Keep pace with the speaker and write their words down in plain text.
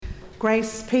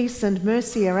Grace, peace and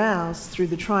mercy are ours through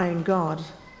the triune God.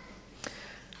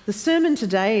 The sermon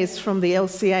today is from the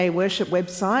LCA worship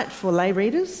website for lay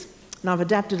readers, and I've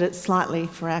adapted it slightly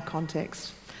for our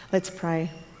context. Let's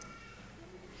pray.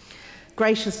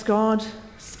 Gracious God,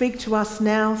 speak to us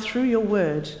now through your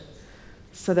word,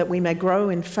 so that we may grow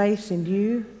in faith in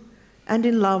you and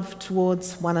in love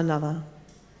towards one another.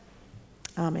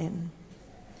 Amen.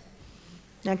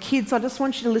 Now, kids, I just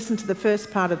want you to listen to the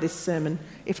first part of this sermon,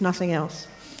 if nothing else.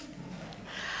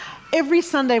 Every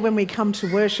Sunday when we come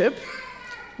to worship,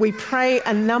 we pray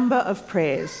a number of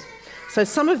prayers. So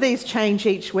some of these change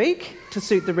each week to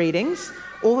suit the readings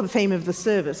or the theme of the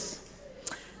service.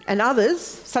 And others,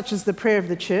 such as the prayer of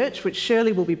the church, which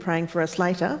Shirley will be praying for us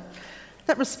later,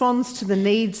 that responds to the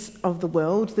needs of the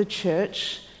world, the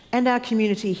church, and our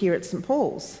community here at St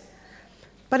Paul's.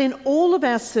 But in all of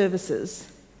our services,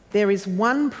 there is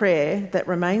one prayer that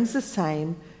remains the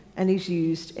same and is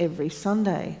used every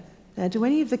Sunday. Now, do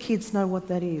any of the kids know what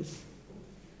that is?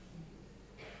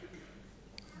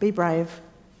 Be brave.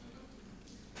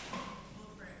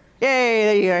 Yay,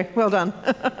 there you go. Well done.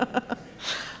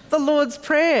 The Lord's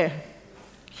Prayer.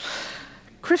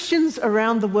 Christians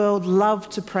around the world love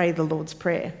to pray the Lord's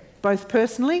Prayer, both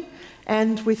personally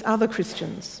and with other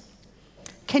Christians.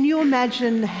 Can you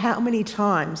imagine how many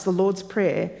times the Lord's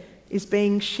Prayer is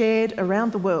being shared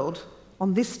around the world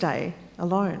on this day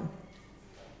alone?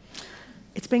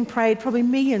 It's being prayed probably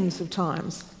millions of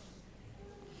times.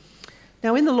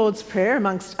 Now, in the Lord's Prayer,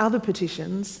 amongst other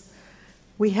petitions,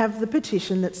 we have the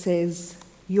petition that says,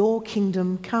 "Your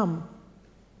kingdom come."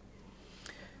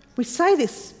 We say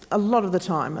this a lot of the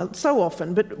time, so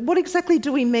often, but what exactly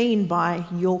do we mean by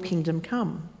 "your kingdom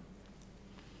come"?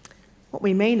 What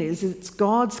we mean is it's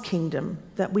God's kingdom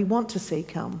that we want to see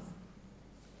come.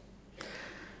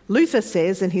 Luther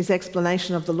says in his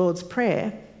explanation of the Lord's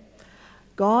Prayer,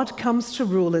 God comes to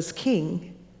rule as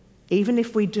king, even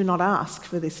if we do not ask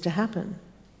for this to happen.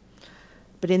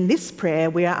 But in this prayer,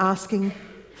 we are asking,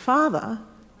 Father,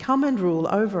 come and rule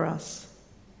over us.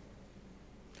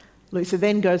 Luther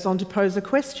then goes on to pose a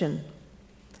question.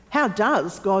 How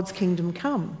does God's kingdom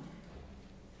come?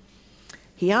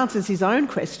 He answers his own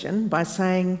question by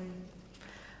saying,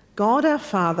 God our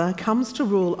Father comes to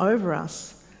rule over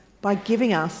us by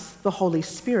giving us the Holy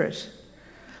Spirit,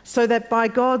 so that by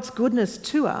God's goodness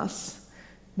to us,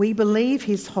 we believe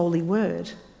his holy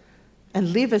word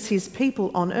and live as his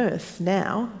people on earth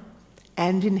now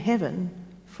and in heaven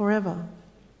forever.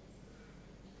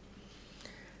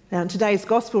 Now, in today's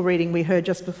gospel reading we heard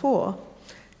just before,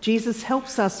 Jesus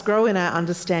helps us grow in our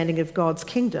understanding of God's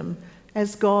kingdom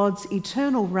as God's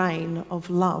eternal reign of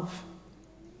love.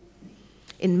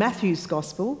 In Matthew's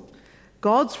gospel,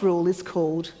 God's rule is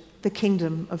called the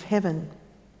kingdom of heaven.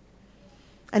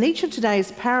 And each of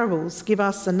today's parables give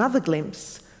us another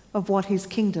glimpse of what his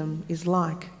kingdom is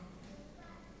like.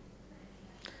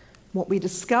 What we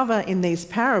discover in these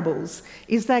parables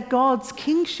is that God's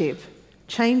kingship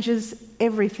changes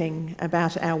everything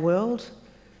about our world,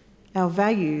 our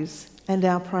values, and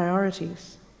our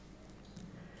priorities.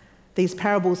 These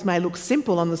parables may look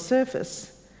simple on the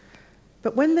surface,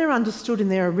 but when they're understood in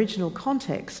their original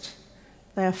context,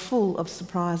 they are full of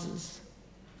surprises.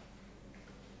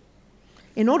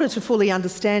 In order to fully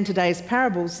understand today's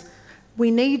parables,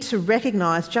 we need to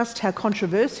recognise just how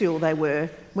controversial they were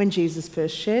when Jesus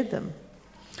first shared them.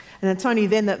 And it's only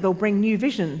then that they'll bring new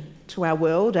vision to our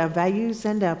world, our values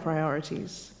and our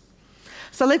priorities.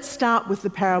 So let's start with the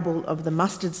parable of the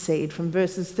mustard seed from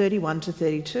verses 31 to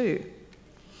 32.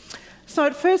 So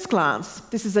at first glance,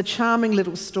 this is a charming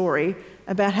little story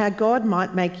about how God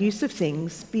might make use of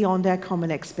things beyond our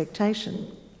common expectation.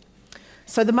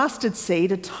 So the mustard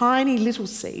seed, a tiny little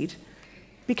seed,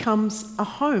 becomes a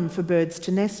home for birds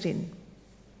to nest in.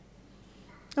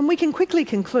 And we can quickly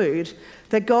conclude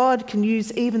that God can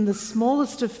use even the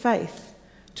smallest of faith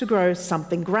to grow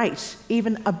something great,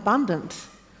 even abundant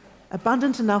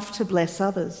enough to bless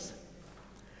others.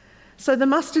 So the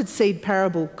mustard seed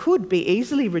parable could be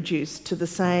easily reduced to the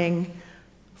saying,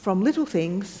 from little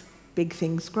things, big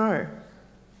things grow.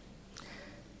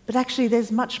 But actually there's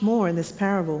much more in this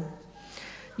parable.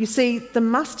 You see, the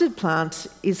mustard plant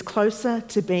is closer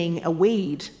to being a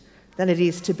weed than it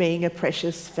is to being a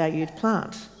precious, valued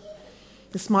plant.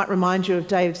 This might remind you of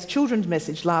Dave's children's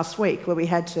message last week where he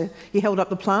held up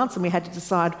the plants and we had to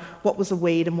decide what was a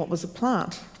weed and what was a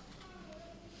plant.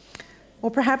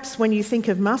 Or perhaps when you think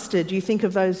of mustard, you think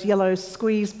of those yellow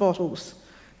squeeze bottles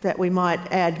that we might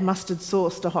add mustard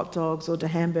sauce to hot dogs or to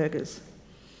hamburgers.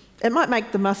 It might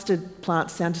make the mustard plant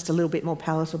sound just a little bit more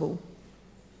palatable.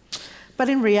 But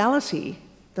in reality,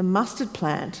 the mustard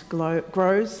plant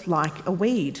grows like a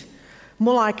weed,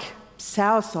 more like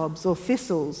soursobs or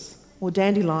thistles or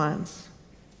dandelions.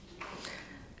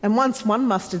 And once one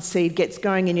mustard seed gets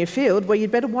going in your field, well, you'd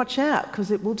better watch out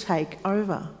because it will take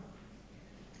over.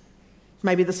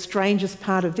 Maybe the strangest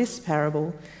part of this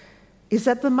parable is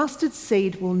that the mustard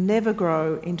seed will never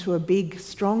grow into a big,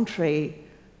 strong tree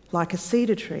like a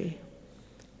cedar tree.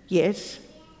 Yet,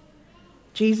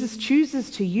 Jesus chooses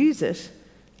to use it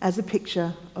as a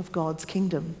picture of God's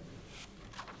kingdom.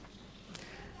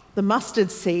 The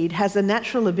mustard seed has a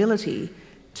natural ability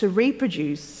to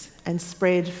reproduce and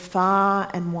spread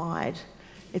far and wide.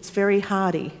 It's very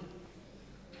hardy.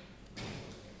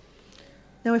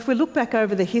 Now, if we look back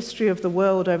over the history of the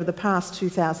world over the past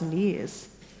 2,000 years,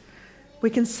 we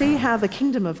can see how the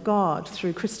kingdom of God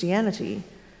through Christianity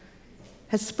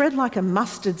has spread like a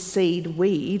mustard seed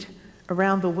weed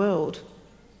around the world.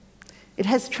 It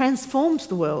has transformed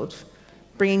the world,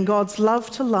 bringing God's love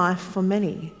to life for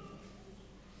many.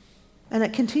 And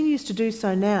it continues to do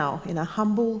so now in a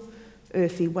humble,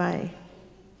 earthy way.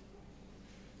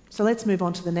 So let's move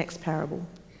on to the next parable.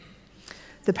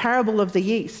 The parable of the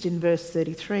yeast in verse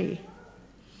 33.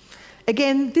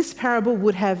 Again, this parable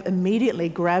would have immediately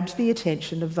grabbed the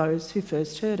attention of those who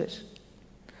first heard it.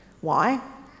 Why?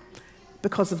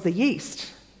 Because of the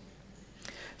yeast.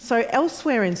 So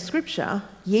elsewhere in Scripture,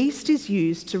 yeast is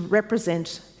used to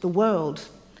represent the world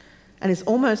and is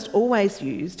almost always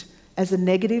used as a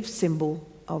negative symbol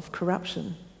of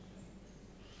corruption.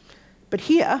 But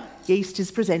here, yeast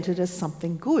is presented as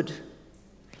something good.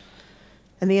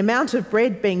 And the amount of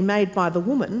bread being made by the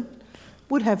woman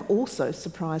would have also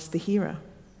surprised the hearer.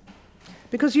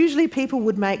 Because usually people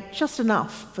would make just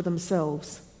enough for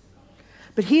themselves.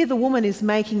 But here the woman is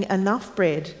making enough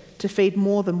bread to feed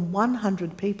more than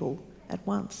 100 people at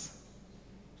once.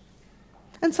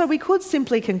 And so we could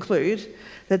simply conclude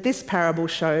that this parable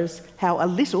shows how a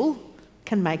little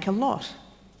can make a lot.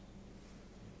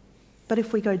 But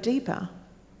if we go deeper,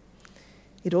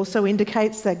 it also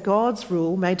indicates that God's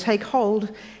rule may take hold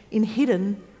in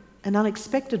hidden and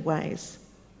unexpected ways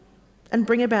and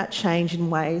bring about change in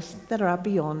ways that are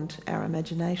beyond our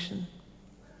imagination.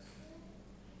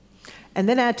 And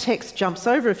then our text jumps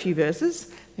over a few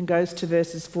verses and goes to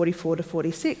verses 44 to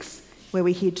 46, where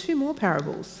we hear two more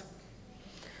parables.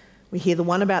 We hear the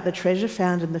one about the treasure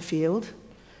found in the field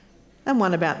and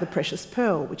one about the precious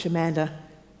pearl, which Amanda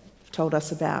told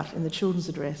us about in the children's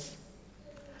address.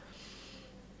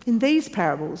 In these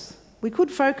parables, we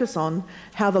could focus on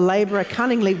how the labourer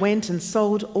cunningly went and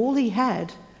sold all he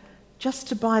had just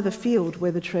to buy the field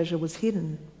where the treasure was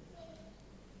hidden.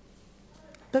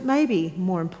 But maybe,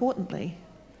 more importantly,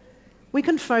 we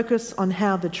can focus on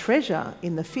how the treasure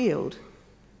in the field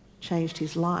changed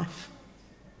his life.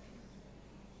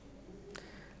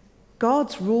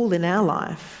 God's rule in our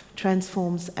life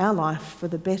transforms our life for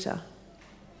the better.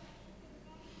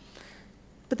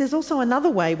 But there's also another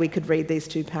way we could read these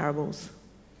two parables.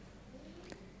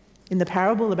 In the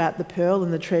parable about the pearl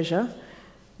and the treasure,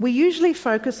 we usually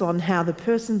focus on how the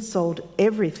person sold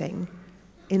everything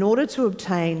in order to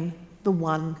obtain the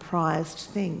one prized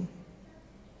thing.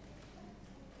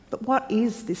 But what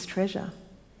is this treasure?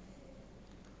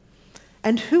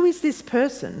 And who is this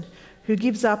person who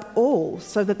gives up all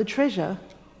so that the treasure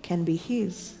can be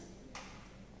his?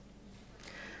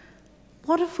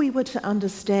 What if we were to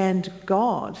understand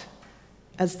God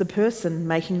as the person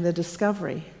making the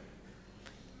discovery,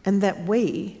 and that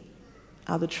we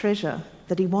are the treasure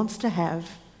that he wants to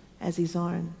have as his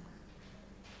own?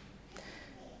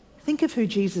 Think of who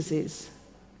Jesus is.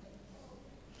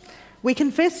 We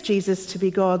confess Jesus to be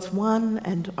God's one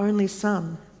and only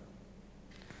Son.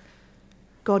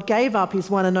 God gave up his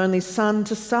one and only Son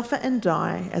to suffer and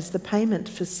die as the payment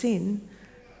for sin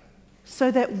so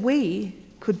that we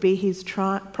could be his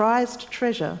prized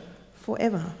treasure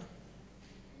forever.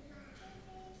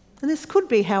 And this could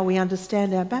be how we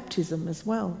understand our baptism as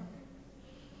well.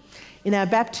 In our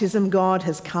baptism, God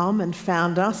has come and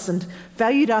found us and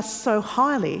valued us so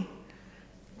highly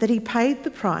that he paid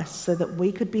the price so that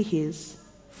we could be his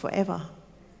forever.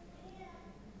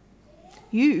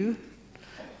 You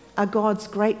are God's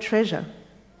great treasure.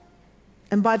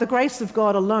 And by the grace of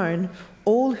God alone,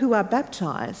 all who are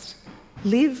baptised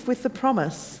live with the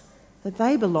promise that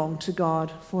they belong to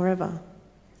God forever.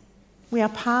 We are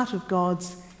part of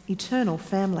God's eternal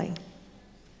family.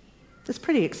 It's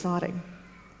pretty exciting.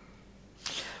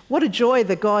 What a joy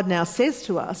that God now says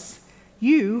to us,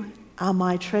 "You are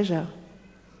my treasure."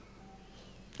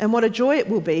 And what a joy it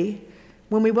will be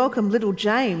when we welcome little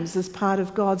James as part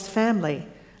of God's family,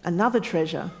 another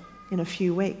treasure, in a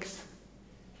few weeks.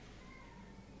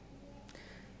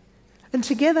 And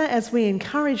together, as we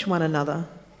encourage one another,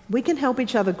 we can help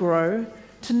each other grow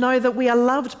to know that we are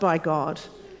loved by God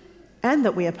and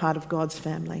that we are part of God's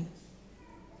family.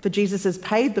 For Jesus has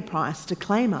paid the price to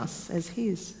claim us as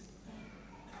his.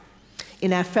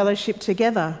 In our fellowship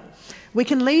together, we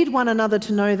can lead one another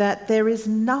to know that there is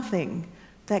nothing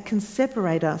that can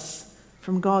separate us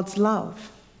from God's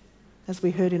love, as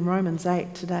we heard in Romans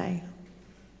 8 today.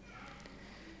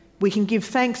 We can give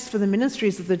thanks for the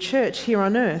ministries of the church here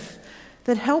on earth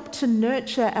that help to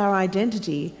nurture our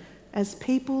identity as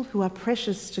people who are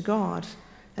precious to God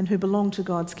and who belong to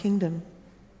God's kingdom.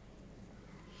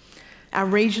 Our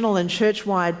regional and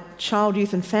church-wide child,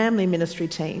 youth and family ministry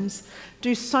teams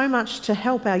do so much to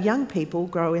help our young people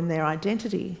grow in their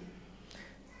identity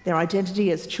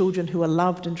as children who are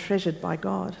loved and treasured by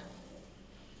God.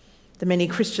 The many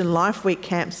Christian Life Week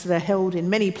camps that are held in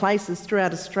many places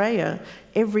throughout Australia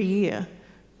every year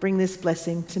bring this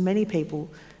blessing to many people,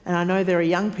 and I know there are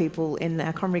young people in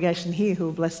our congregation here who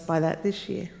are blessed by that this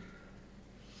year.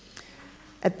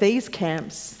 At these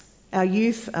camps, our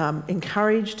youth are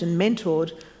encouraged and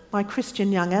mentored by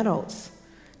Christian young adults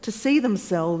to see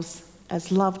themselves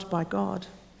as loved by God.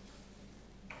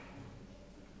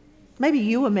 Maybe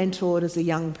you were mentored as a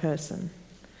young person,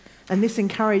 and this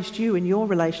encouraged you in your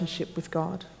relationship with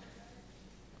God.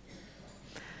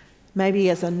 Maybe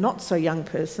as a not-so-young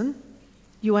person,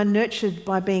 you are nurtured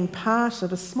by being part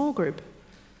of a small group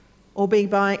or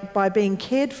by being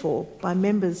cared for by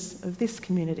members of this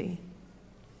community.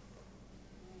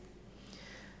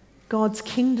 God's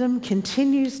kingdom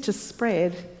continues to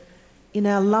spread in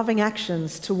our loving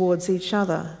actions towards each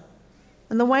other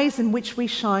and the ways in which we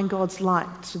shine God's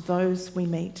light to those we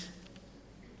meet.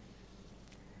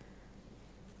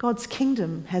 God's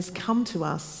kingdom has come to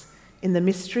us in the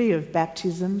mystery of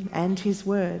baptism and his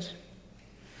word.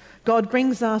 God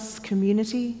brings us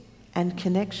community and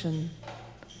connection,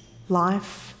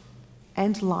 life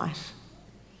and light.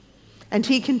 And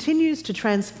he continues to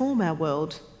transform our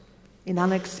world in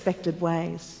unexpected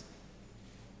ways.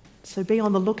 So be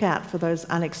on the lookout for those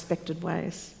unexpected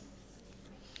ways.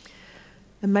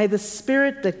 And may the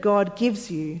Spirit that God gives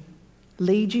you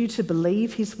lead you to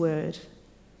believe his word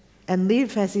and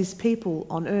live as his people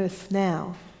on earth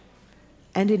now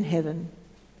and in heaven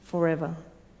forever.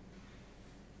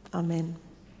 Amen.